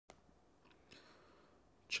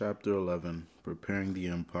Chapter 11 Preparing the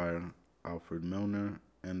Empire, Alfred Milner,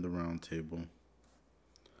 and the Round Table.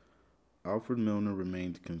 Alfred Milner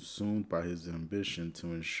remained consumed by his ambition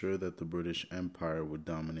to ensure that the British Empire would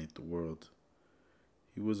dominate the world.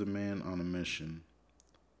 He was a man on a mission.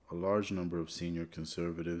 A large number of senior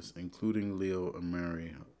conservatives, including Leo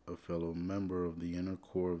Emery, a fellow member of the inner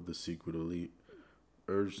core of the secret elite,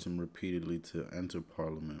 urged him repeatedly to enter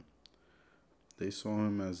Parliament. They saw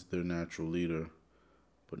him as their natural leader,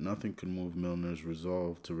 but nothing could move Milner's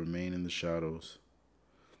resolve to remain in the shadows.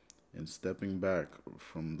 In stepping back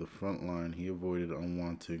from the front line, he avoided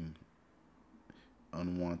unwanted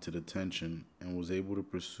attention and was able to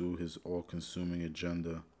pursue his all-consuming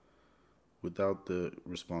agenda without the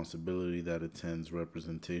responsibility that attends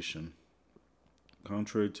representation.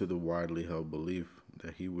 Contrary to the widely held belief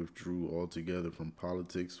that he withdrew altogether from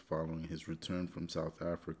politics following his return from South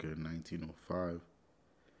Africa in 1905,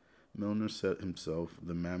 Milner set himself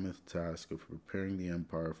the mammoth task of preparing the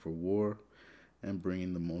empire for war and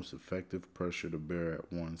bringing the most effective pressure to bear at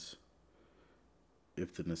once,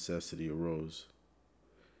 if the necessity arose.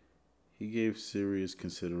 He gave serious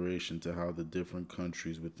consideration to how the different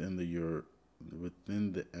countries within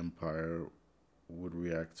the empire would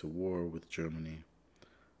react to war with Germany,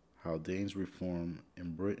 how Dane's reform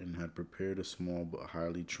in Britain had prepared a small but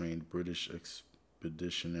highly trained British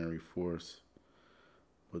expeditionary force,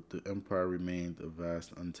 but the empire remained a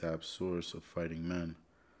vast untapped source of fighting men,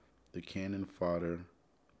 the cannon fodder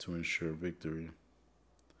to ensure victory.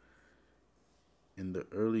 In the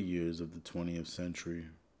early years of the 20th century,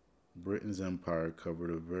 Britain's empire covered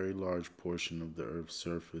a very large portion of the Earth's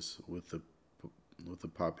surface with a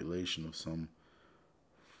population of some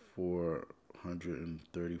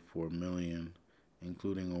 434 million,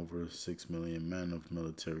 including over 6 million men of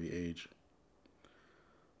military age.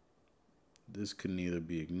 This could neither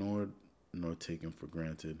be ignored nor taken for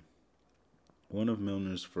granted. One of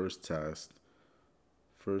Milner's first tasks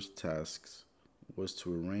was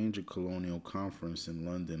to arrange a colonial conference in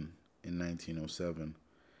London in 1907.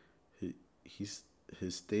 His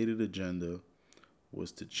stated agenda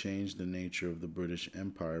was to change the nature of the British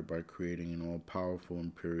Empire by creating an all-powerful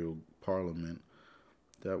imperial parliament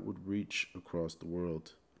that would reach across the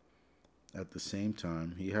world. At the same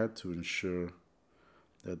time, he had to ensure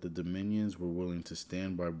that the dominions were willing to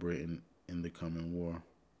stand by Britain in the coming war.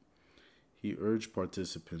 He urged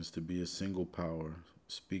participants to be a single power,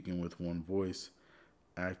 speaking with one voice,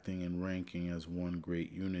 acting and ranking as one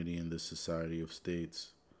great unity in the society of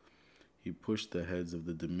states. He pushed the heads of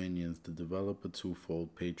the dominions to develop a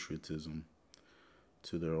twofold patriotism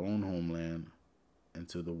to their own homeland and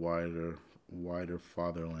to the wider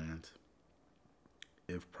fatherland.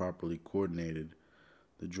 If properly coordinated,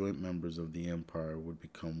 the joint members of the empire would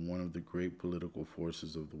become one of the great political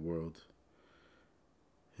forces of the world.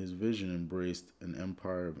 His vision embraced an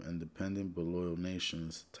empire of independent but loyal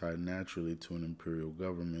nations tied naturally to an imperial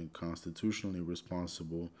government constitutionally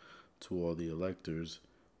responsible to all the electors,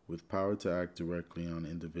 with power to act directly on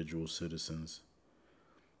individual citizens.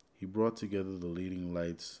 He brought together the leading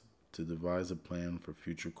lights to devise a plan for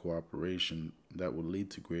future cooperation that would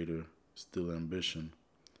lead to greater still ambition.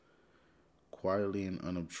 Quietly and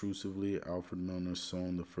unobtrusively, Alfred Milner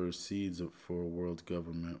sown the first seeds for a world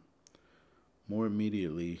government. More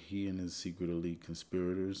immediately, he and his secret elite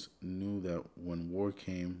conspirators knew that when war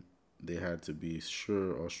came, they had to be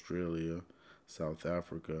sure Australia, South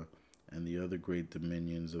Africa, and the other great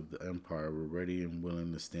dominions of the empire were ready and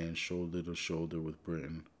willing to stand shoulder to shoulder with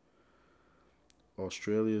Britain.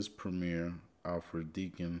 Australia's premier, Alfred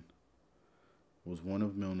Deakin, was one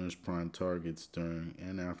of Milner's prime targets during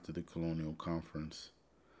and after the colonial conference.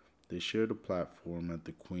 They shared a platform at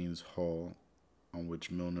the Queen's Hall on which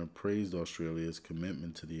Milner praised Australia's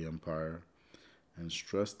commitment to the empire and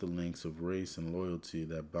stressed the links of race and loyalty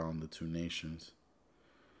that bound the two nations.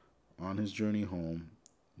 On his journey home,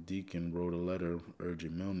 Deakin wrote a letter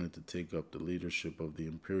urging Milner to take up the leadership of the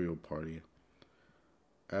Imperial Party.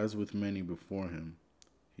 As with many before him,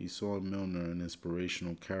 he saw in Milner an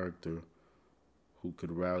inspirational character who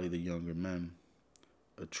could rally the younger men,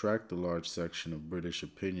 attract the large section of British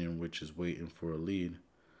opinion which is waiting for a lead,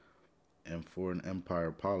 and for an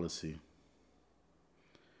empire policy.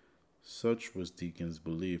 Such was Deakin's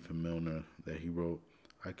belief in Milner that he wrote,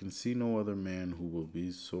 "I can see no other man who will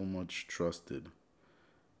be so much trusted.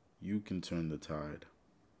 You can turn the tide."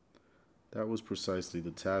 That was precisely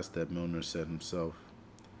the task that Milner set himself.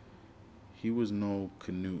 He was no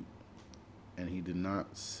Canute, and he did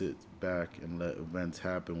not sit back and let events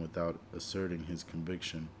happen without asserting his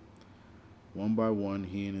conviction. One by one,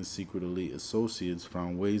 he and his secret elite associates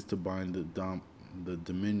found ways to bind the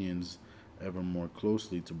dominions ever more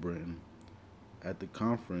closely to Britain. At the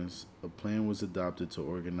conference, a plan was adopted to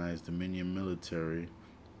organize Dominion military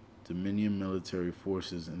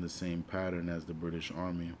forces in the same pattern as the British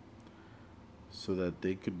Army, so that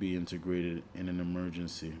they could be integrated in an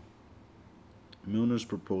emergency. Milner's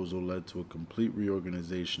proposal led to a complete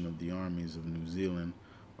reorganization of the armies of New Zealand,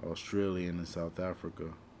 Australia, and South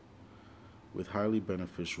Africa, with highly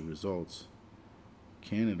beneficial results.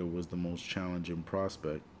 Canada was the most challenging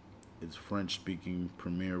prospect. Its French-speaking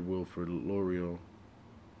Premier Wilfrid Laurier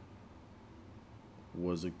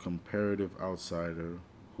was a comparative outsider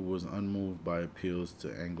who was unmoved by appeals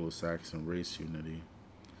to Anglo-Saxon race unity.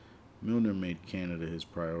 Milner made Canada his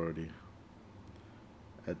priority.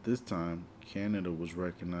 At this time, Canada was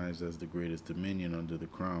recognized as the greatest dominion under the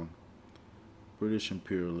Crown. British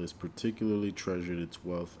imperialists particularly treasured its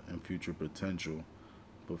wealth and future potential,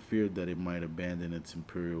 but feared that it might abandon its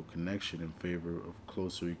imperial connection in favor of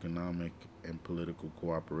closer economic and political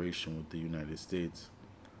cooperation with the United States.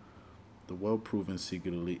 The well-proven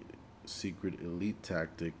secret elite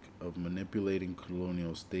tactic of manipulating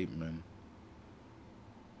colonial statesmen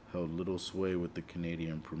held little sway with the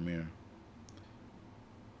Canadian premier.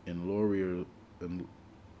 In Laurier's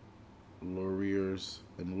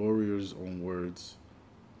own words,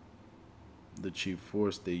 the chief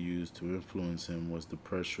force they used to influence him was the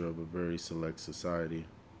pressure of a very select society.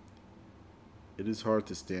 It is hard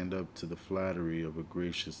to stand up to the flattery of a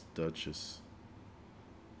gracious duchess.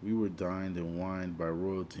 We were dined and wined by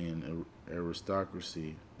royalty and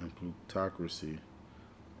aristocracy and plutocracy,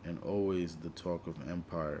 and always the talk of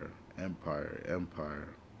empire, empire,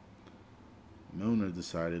 empire. Milner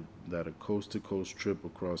decided that a coast-to-coast trip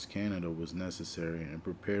across Canada was necessary and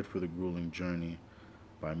prepared for the grueling journey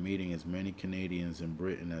by meeting as many Canadians in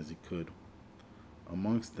Britain as he could.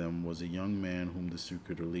 Amongst them was a young man whom the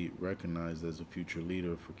secret elite recognized as a future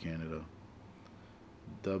leader for Canada,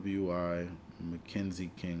 W.I.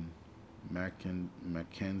 Mackenzie King.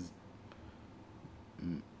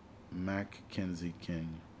 Mackenzie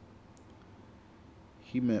King.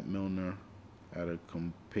 He met Milner at a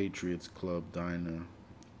Compatriots Club dinner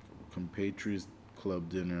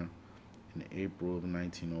in April of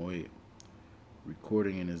 1908,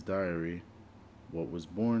 recording in his diary, "What was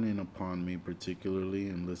borne in upon me particularly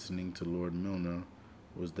in listening to Lord Milner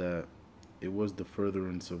was that it was the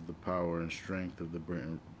furtherance of the power and strength of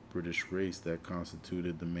the British race that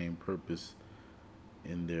constituted the main purpose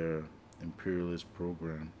in their imperialist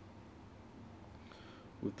program."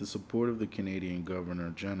 With the support of the Canadian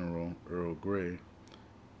Governor-General, Earl Grey,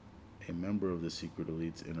 a member of the secret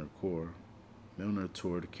elite's inner core, Milner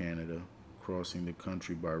toured Canada, crossing the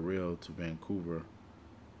country by rail to Vancouver.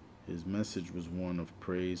 His message was one of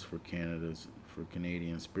praise for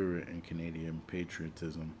Canadian spirit and Canadian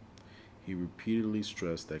patriotism. He repeatedly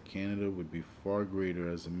stressed that Canada would be far greater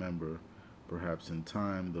as a member, perhaps in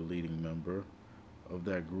time the leading member, of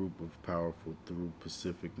that group of powerful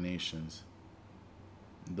Pacific nations.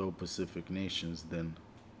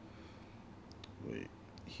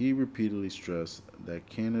 He repeatedly stressed that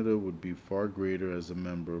Canada would be far greater as a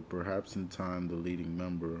member, perhaps in time the leading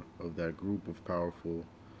member, of that group of powerful,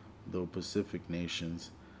 though Pacific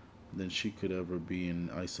nations, than she could ever be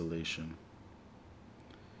in isolation.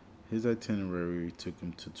 His itinerary took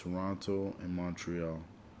him to Toronto and Montreal,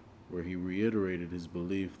 where he reiterated his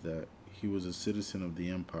belief that he was a citizen of the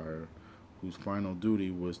Empire, whose final duty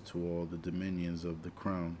was to all the dominions of the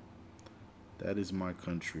Crown. "That is my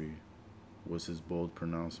country," was his bold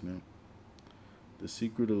pronouncement. The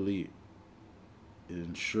secret elite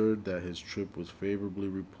ensured that his trip was favorably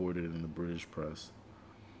reported in the British press.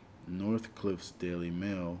 Northcliffe's Daily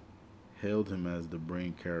Mail hailed him as the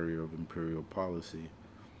brain carrier of imperial policy,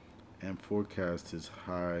 and forecast his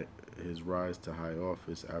rise to high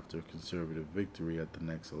office after a conservative victory at the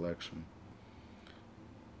next election.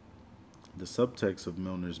 The subtext of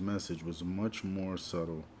Milner's message was much more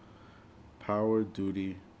subtle: power,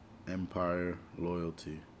 duty, empire,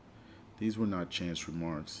 loyalty. These were not chance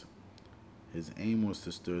remarks. His aim was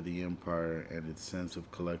to stir the empire and its sense of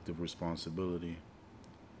collective responsibility.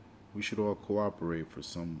 We should all cooperate for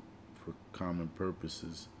common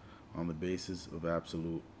purposes on the basis of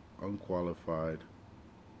absolute, unqualified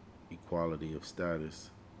equality of status.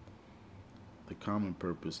 The common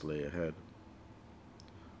purpose lay ahead.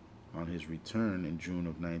 On his return in June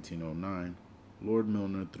of 1909, Lord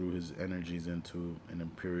Milner threw his energies into an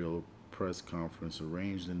imperial press conference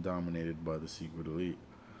arranged and dominated by the secret elite.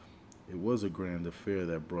 It was a grand affair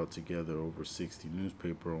that brought together over 60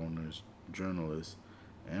 newspaper owners, journalists,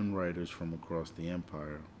 and writers from across the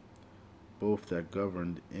empire, both that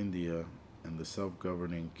governed India and the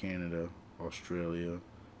self-governing Canada, Australia,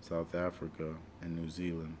 South Africa, and New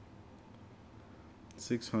Zealand.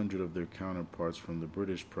 600 of their counterparts from the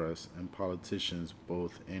British press and politicians,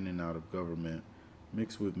 both in and out of government,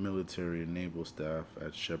 mixed with military and naval staff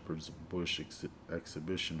at Shepherd's Bush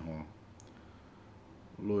Exhibition Hall.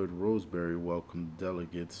 Lord Rosebery welcomed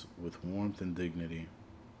delegates with warmth and dignity.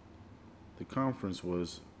 The conference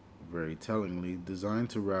was, very tellingly, designed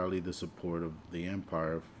to rally the support of the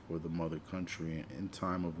empire for the mother country in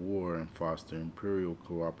time of war and foster imperial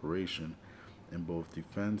cooperation in both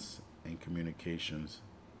defense and communications.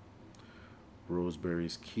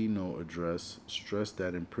 Rosebery's keynote address stressed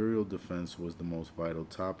that imperial defense was the most vital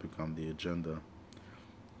topic on the agenda.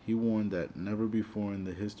 He warned that never before in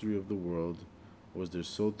the history of the world was there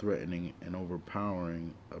so threatening and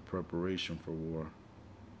overpowering a preparation for war.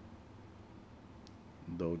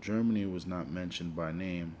 Though Germany was not mentioned by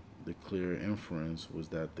name, the clear inference was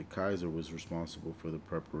that the Kaiser was responsible for the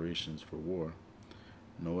preparations for war.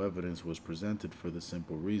 No evidence was presented for the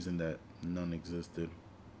simple reason that none existed.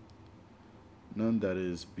 None, that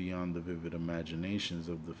is, beyond the vivid imaginations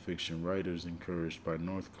of the fiction writers encouraged by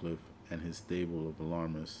Northcliffe and his stable of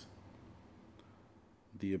alarmists.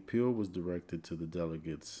 The appeal was directed to the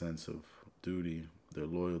delegates' sense of duty, their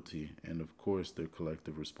loyalty, and of course their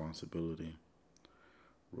collective responsibility.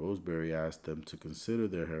 Rosebery asked them to consider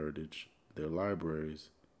their heritage, their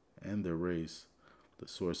libraries, and their race, the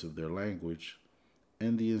source of their language,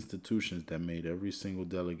 and the institutions that made every single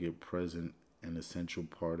delegate present an essential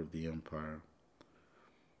part of the empire.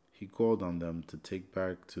 He called on them to take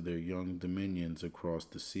back to their young dominions across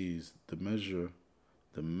the seas the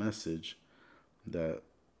message that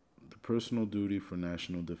the personal duty for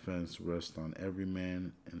national defense rests on every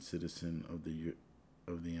man and citizen of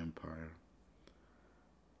the empire.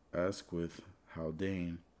 Asquith,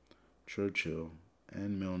 Haldane, Churchill,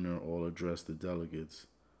 and Milner all addressed the delegates.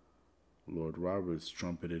 Lord Roberts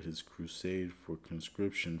trumpeted his crusade for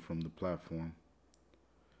conscription from the platform.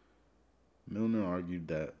 Milner argued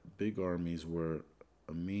that big armies were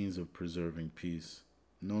a means of preserving peace.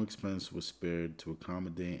 No expense was spared to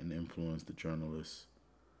accommodate and influence the journalists.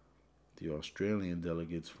 The Australian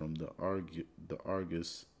delegates from the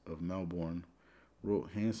Argus of Melbourne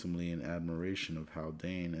wrote handsomely in admiration of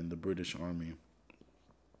Haldane and the British Army.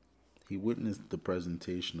 He witnessed the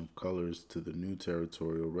presentation of colors to the new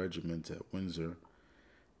territorial regiments at Windsor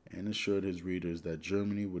and assured his readers that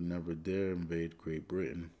Germany would never dare invade Great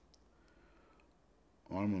Britain.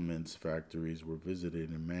 Armaments factories were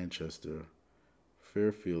visited in Manchester.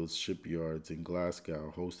 Fairfield's shipyards in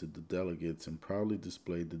Glasgow hosted the delegates and proudly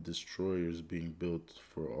displayed the destroyers being built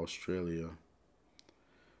for Australia.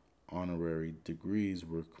 Honorary degrees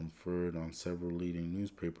were conferred on several leading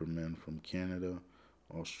newspaper men from Canada,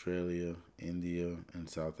 Australia, India, and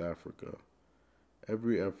South Africa.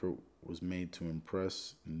 Every effort was made to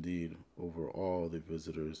impress, indeed, over all the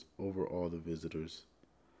visitors.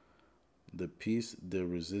 The piece de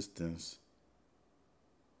resistance,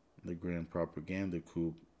 the grand propaganda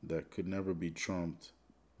coup that could never be trumped,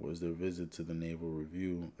 was their visit to the Naval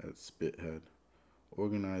Review at Spithead,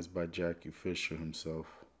 organized by Jackie Fisher himself.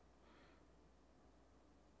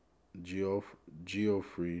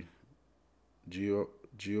 Geoffrey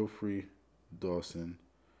Dawson,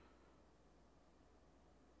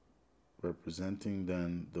 representing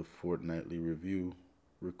then the Fortnightly Review,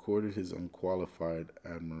 recorded his unqualified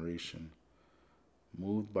admiration.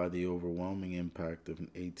 Moved by the overwhelming impact of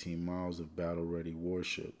 18 miles of battle-ready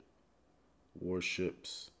warships,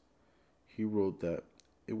 he wrote that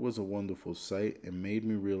it was a wonderful sight and made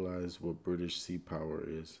me realize what British sea power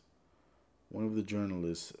is. One of the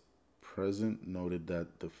journalists present noted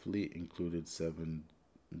that the fleet included 7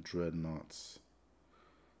 dreadnoughts,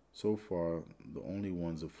 so far the only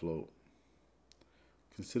ones afloat.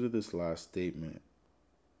 Consider this last statement,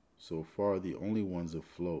 so far the only ones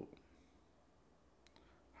afloat.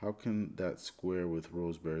 How can that square with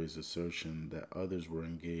Rosebery's assertion that others were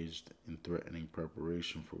engaged in threatening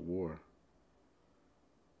preparation for war?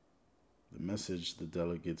 The message the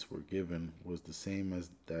delegates were given was the same as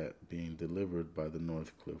that being delivered by the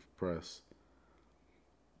Northcliffe press.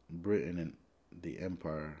 Britain and the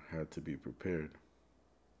Empire had to be prepared.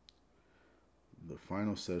 The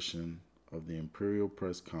final session of the Imperial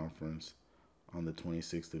Press Conference on the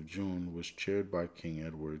 26th of June was chaired by King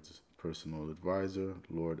Edward's personal advisor,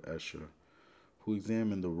 Lord Esher, who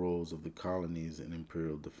examined the roles of the colonies in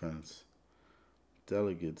imperial defense.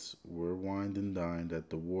 Delegates were wined and dined at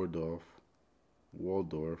the Waldorf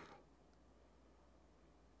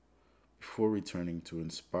before returning to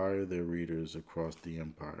inspire their readers across the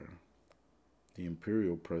empire. The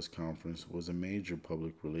Imperial Press Conference was a major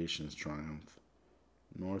public relations triumph.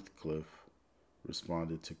 Northcliffe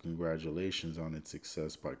responded to congratulations on its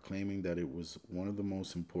success by claiming that it was one of the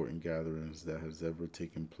most important gatherings that has ever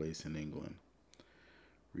taken place in England,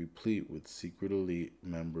 replete with secret elite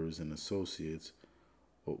members and associates.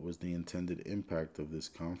 What was the intended impact of this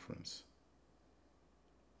conference?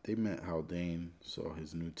 They met Haldane, saw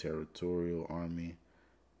his new territorial army,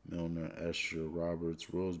 Milner, Escher, Roberts,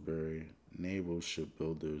 Rosebery, naval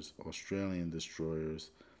shipbuilders, Australian destroyers,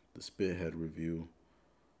 the Spithead Review,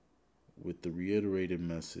 with the reiterated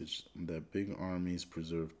message that big armies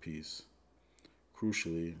preserve peace.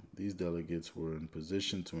 Crucially, these delegates were in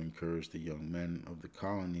position to encourage the young men of the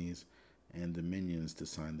colonies and dominions to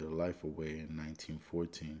sign their life away in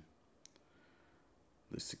 1914.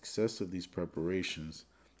 The success of these preparations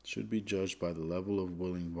should be judged by the level of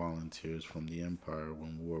willing volunteers from the empire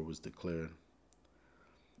when war was declared.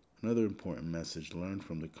 Another important message learned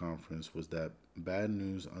from the conference was that bad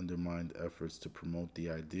news undermined efforts to promote the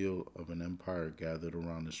ideal of an empire gathered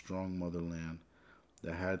around a strong motherland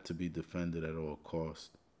that had to be defended at all costs.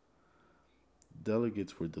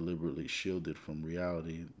 Delegates were deliberately shielded from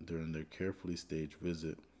reality during their carefully staged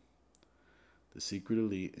visit. The secret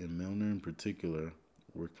elite, and Milner in particular,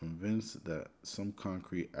 were convinced that some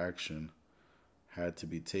concrete action had to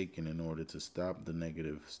be taken in order to stop the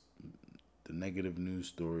negative news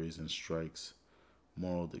stories and strikes,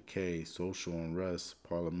 moral decay, social unrest,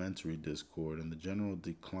 parliamentary discord, and the general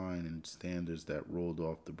decline in standards that rolled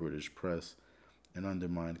off the British press and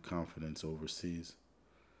undermined confidence overseas.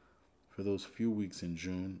 For those few weeks in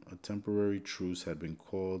June, a temporary truce had been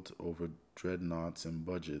called over dreadnoughts and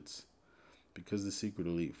budgets, because the secret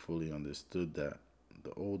elite fully understood that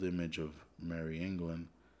the old image of Merry England,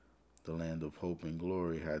 the land of hope and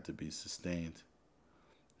glory, had to be sustained.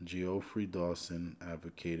 Geoffrey Dawson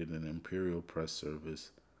advocated an imperial press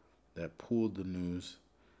service that pooled the news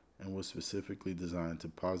and was specifically designed to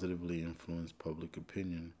positively influence public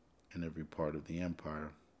opinion in every part of the empire.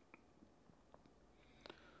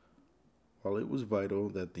 While it was vital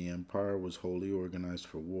that the empire was wholly organized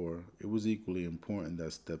for war, it was equally important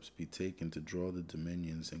that steps be taken to draw the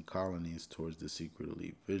dominions and colonies towards the secret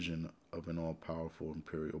elite vision of an all-powerful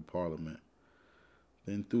imperial parliament.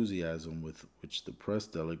 The enthusiasm with which the press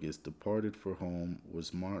delegates departed for home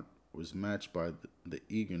was matched by the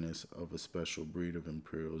eagerness of a special breed of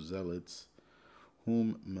imperial zealots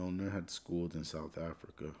whom Milner had schooled in South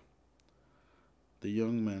Africa. The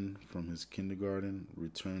young men from his kindergarten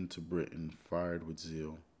returned to Britain fired with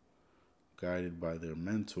zeal. Guided by their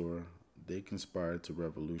mentor, they conspired to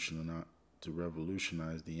revolutionize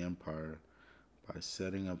the empire by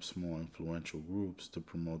setting up small influential groups to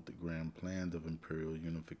promote the grand plan of imperial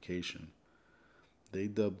unification. They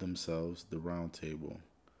dubbed themselves the Round Table,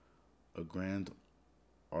 a grand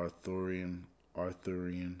Arthurian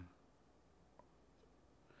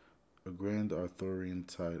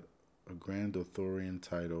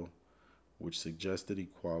title which suggested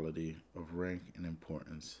equality of rank and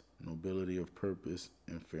importance, nobility of purpose,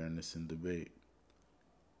 and fairness in debate.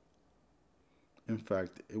 In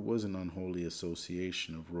fact, it was an unholy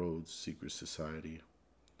association of Rhodes' secret society.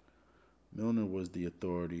 Milner was the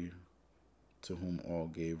authority to whom all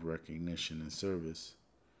gave recognition and service.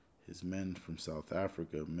 His men from South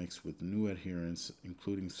Africa mixed with new adherents,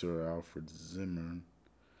 including Sir Alfred Milner,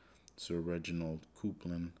 Sir Reginald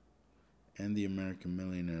Coupland, and the American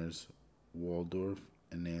millionaires Waldorf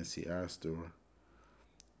and Nancy Astor,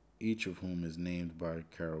 each of whom is named by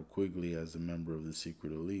Carroll Quigley as a member of the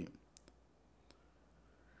secret elite.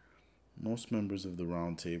 Most members of the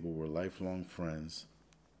Round Table were lifelong friends.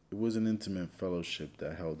 It was an intimate fellowship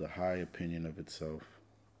that held a high opinion of itself.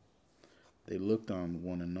 They looked on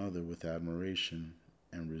one another with admiration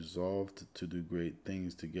and resolved to do great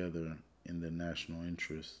things together in the national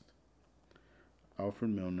interest.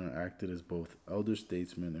 Alfred Milner acted as both elder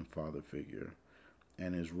statesman and father figure,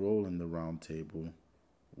 and his role in the Round Table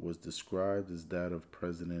was described as that of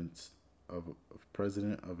president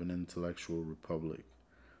of an intellectual republic.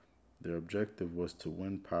 Their objective was to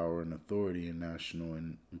win power and authority in national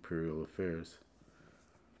and imperial affairs.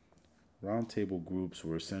 Round Table groups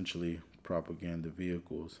were essentially propaganda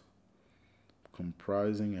vehicles,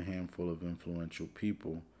 comprising a handful of influential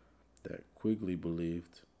people that Quigley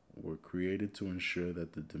believed were created to ensure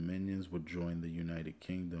that the dominions would join the United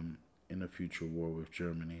Kingdom in a future war with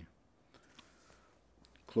Germany.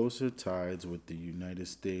 Closer ties with the United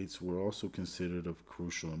States were also considered of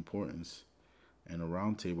crucial importance, and a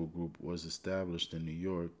roundtable group was established in New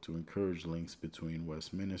York to encourage links between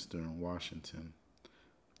Westminster and Washington,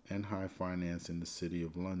 and high finance in the city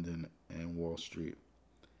of London and Wall Street.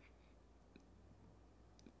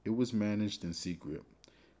 It was managed in secret,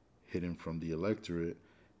 hidden from the electorate,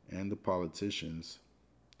 and the politicians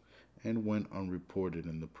and went unreported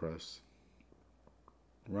in the press.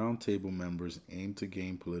 Roundtable members aimed to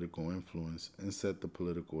gain political influence and set the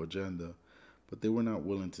political agenda, but they were not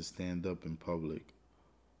willing to stand up in public.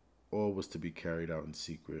 All was to be carried out in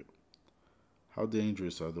secret. How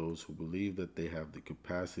dangerous are those who believe that they have the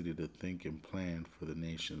capacity to think and plan for the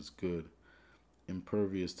nation's good,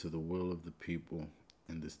 impervious to the will of the people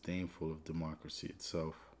and disdainful of democracy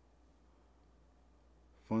itself.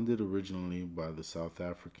 Funded originally by the South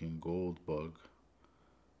African gold bug,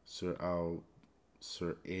 Sir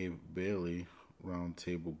Abe Bailey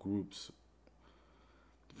roundtable groups.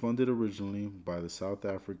 Funded originally by the South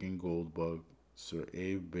African gold bug, Sir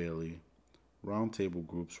Abe Bailey, roundtable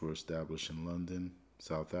groups were established in London,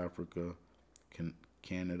 South Africa,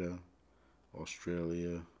 Canada,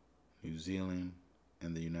 Australia, New Zealand,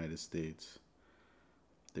 and the United States.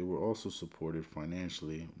 They were also supported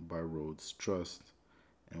financially by Rhodes Trust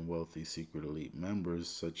and wealthy secret elite members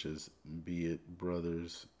such as Beat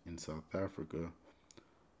Brothers in South Africa.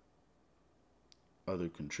 Other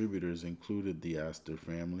contributors included the Astor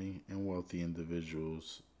family and wealthy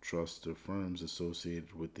individuals, trusts or firms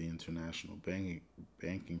associated with the international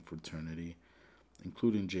banking fraternity,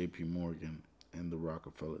 including J.P. Morgan and the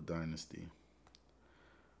Rockefeller dynasty.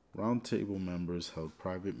 Roundtable members held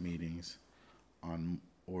private meetings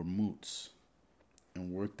or moots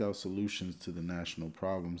and worked out solutions to the national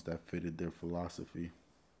problems that fitted their philosophy.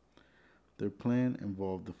 Their plan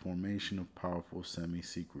involved the formation of powerful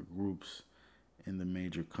semi-secret groups in the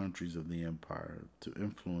major countries of the empire to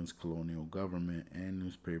influence colonial government and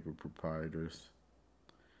newspaper proprietors.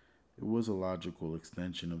 It was a logical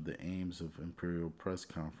extension of the aims of Imperial Press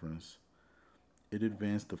Conference. It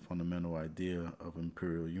advanced the fundamental idea of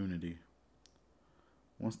imperial unity.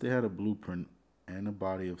 Once they had a blueprint and a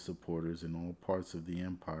body of supporters in all parts of the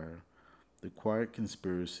empire, the quiet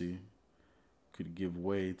conspiracy could give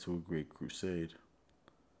way to a great crusade.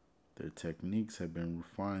 Their techniques had been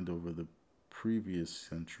refined over the previous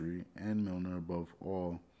century, and Milner, above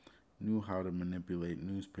all, knew how to manipulate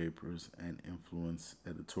newspapers and influence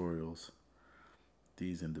editorials.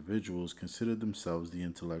 These individuals considered themselves the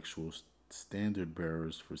intellectual standard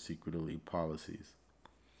bearers for secret elite policies.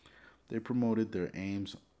 They promoted their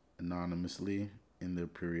aims anonymously in their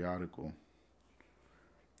periodical,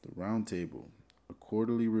 The Round Table, a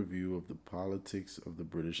quarterly review of the politics of the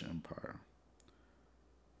British Empire.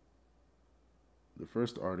 The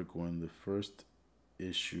first article in the first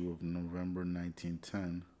issue of November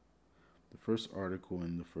 1910,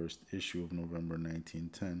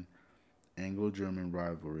 Anglo-German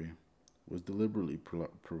rivalry, was deliberately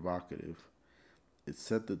provocative. It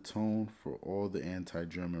set the tone for all the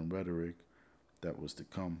anti-German rhetoric that was to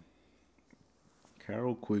come.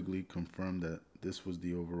 Carroll Quigley confirmed that this was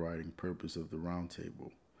the overriding purpose of the Round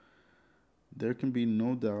Table. There can be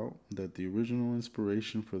no doubt that the original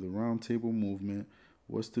inspiration for the Round Table movement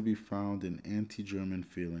was to be found in anti-German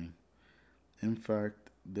feeling. In fact,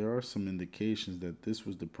 there are some indications that this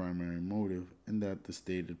was the primary motive and that the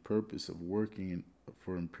stated purpose of working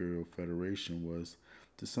for Imperial Federation was,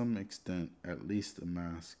 to some extent, at least a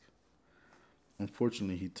mask.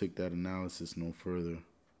 Unfortunately, he took that analysis no further.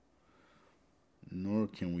 Nor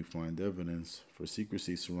can we find evidence, for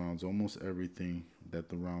secrecy surrounds almost everything that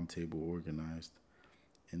the Round Table organized.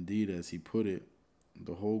 Indeed, as he put it,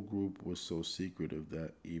 the whole group was so secretive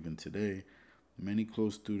that even today, many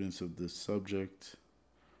close students of this subject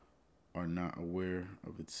are not aware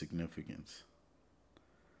of its significance.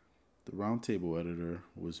 The Round Table editor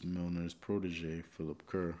was Milner's protege, Philip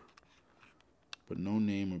Kerr, but no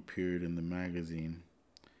name appeared in the magazine,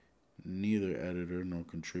 neither editor nor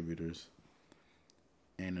contributors.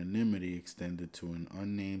 Anonymity extended to an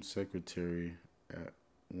unnamed secretary at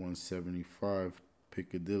 175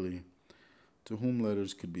 Piccadilly, to whom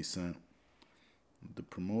letters could be sent. The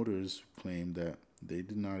promoters claimed that they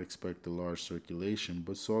did not expect a large circulation,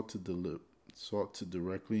 but sought to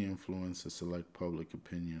directly influence a select public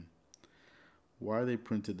opinion. Why they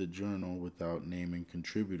printed the journal without naming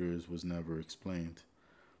contributors was never explained,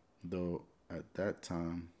 though at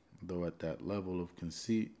that level of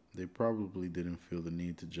conceit, they probably didn't feel the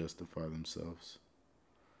need to justify themselves.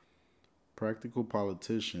 Practical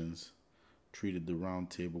politicians treated the Round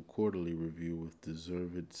Table Quarterly Review with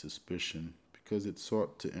deserved suspicion because it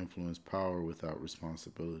sought to influence power without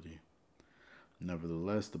responsibility.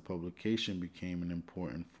 Nevertheless, the publication became an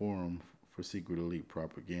important forum for secret elite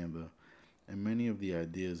propaganda, and many of the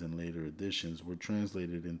ideas in later editions were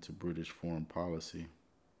translated into British foreign policy.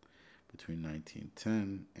 Between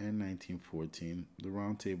 1910 and 1914, the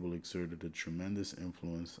Round Table exerted a tremendous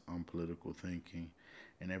influence on political thinking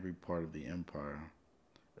in every part of the empire,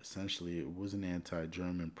 Essentially, it was an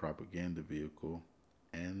anti-German propaganda vehicle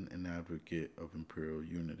and an advocate of imperial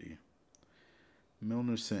unity.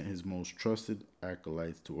 Milner sent his most trusted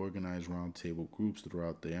acolytes to organize roundtable groups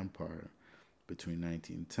throughout the empire. Between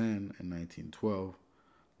 1910 and 1912,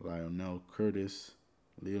 Lionel Curtis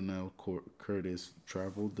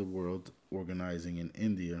traveled the world organizing in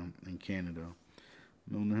India and Canada.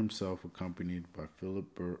 Milner himself, accompanied by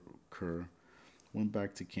Philip Kerr, went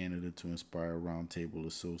back to Canada to inspire Roundtable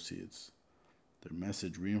associates. Their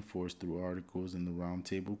message, reinforced through articles in the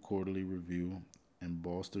Roundtable Quarterly Review and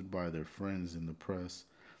bolstered by their friends in the press,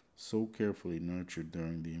 so carefully nurtured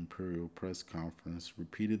during the Imperial Press Conference,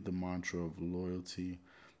 repeated the mantra of loyalty,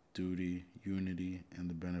 duty, unity, and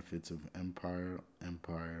the benefits of empire,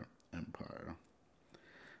 empire, empire.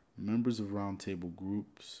 Members of Roundtable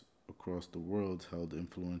groups across the world held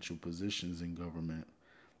influential positions in government,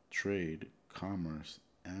 trade, commerce,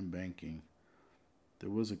 and banking.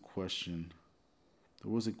 There was a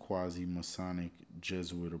quasi-Masonic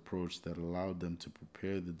Jesuit approach that allowed them to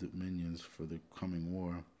prepare the dominions for the coming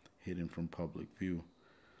war, hidden from public view.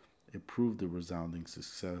 It proved a resounding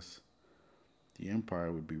success. The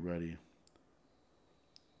empire would be ready.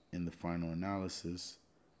 In the final analysis,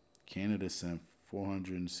 Canada sent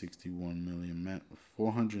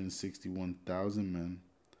 461,000 men.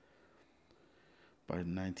 By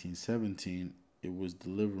 1917, it was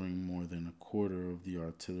delivering more than a quarter of the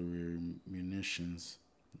artillery munitions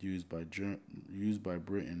used by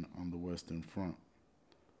Britain on the Western Front.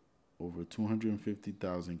 Over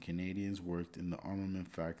 250,000 Canadians worked in the armament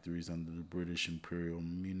factories under the British Imperial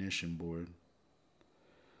Munition Board.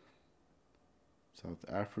 South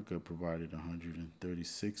Africa provided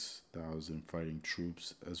 136,000 fighting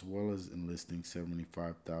troops, as well as enlisting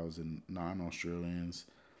 75,000 non-Australians,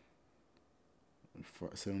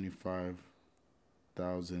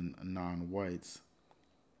 75,000 non-whites.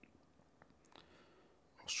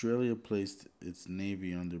 Australia placed its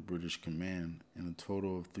navy under British command, and a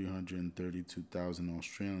total of 332,000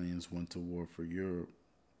 Australians went to war for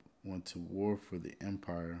the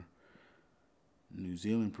Empire. New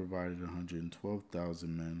Zealand provided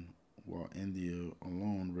 112,000 men, while India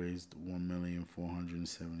alone raised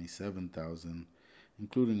 1,477,000,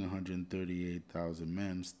 including 138,000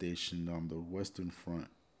 men stationed on the Western Front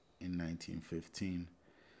in 1915.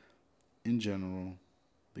 In general,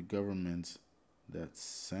 the governments that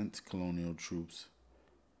sent colonial troops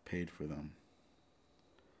paid for them.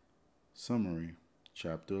 Summary: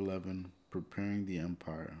 Chapter 11, Preparing the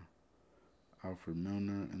Empire. Alfred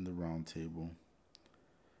Milner and the Round Table.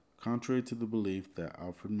 Contrary to the belief that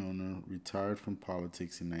Alfred Milner retired from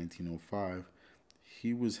politics in 1905,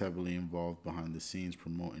 he was heavily involved behind the scenes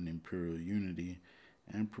promoting imperial unity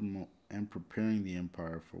and preparing the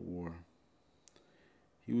empire for war.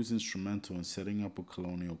 He was instrumental in setting up a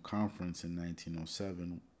colonial conference in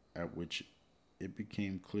 1907, at which it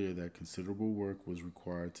became clear that considerable work was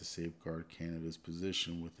required to safeguard Canada's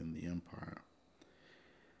position within the empire.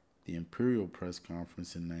 The Imperial Press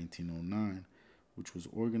Conference in 1909, which was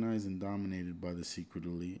organized and dominated by the secret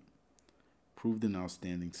elite, proved an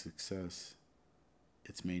outstanding success.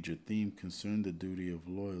 Its major theme concerned the duty of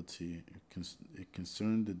loyalty. It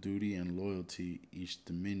concerned the duty and loyalty each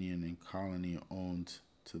dominion and colony owned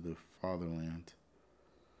to the fatherland.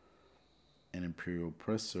 An imperial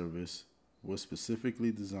press service was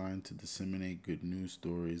specifically designed to disseminate good news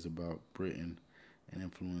stories about Britain and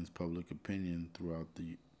influence public opinion throughout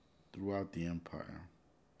the empire.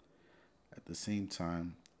 At the same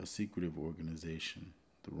time, a secretive organization,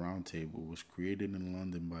 the Round Table, was created in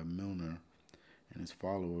London by Milner and his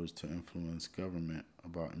followers to influence government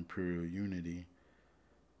about imperial unity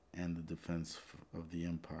and the defense of the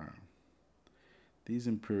empire. These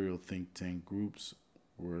imperial think tank groups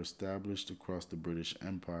were established across the British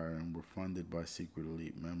Empire and were funded by secret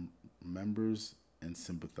elite members and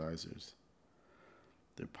sympathizers.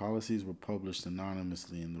 Their policies were published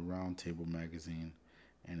anonymously in the Round Table magazine,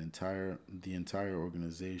 and the entire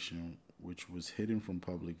organization, which was hidden from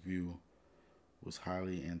public view, was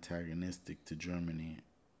highly antagonistic to Germany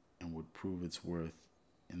and would prove its worth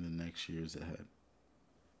in the next years ahead.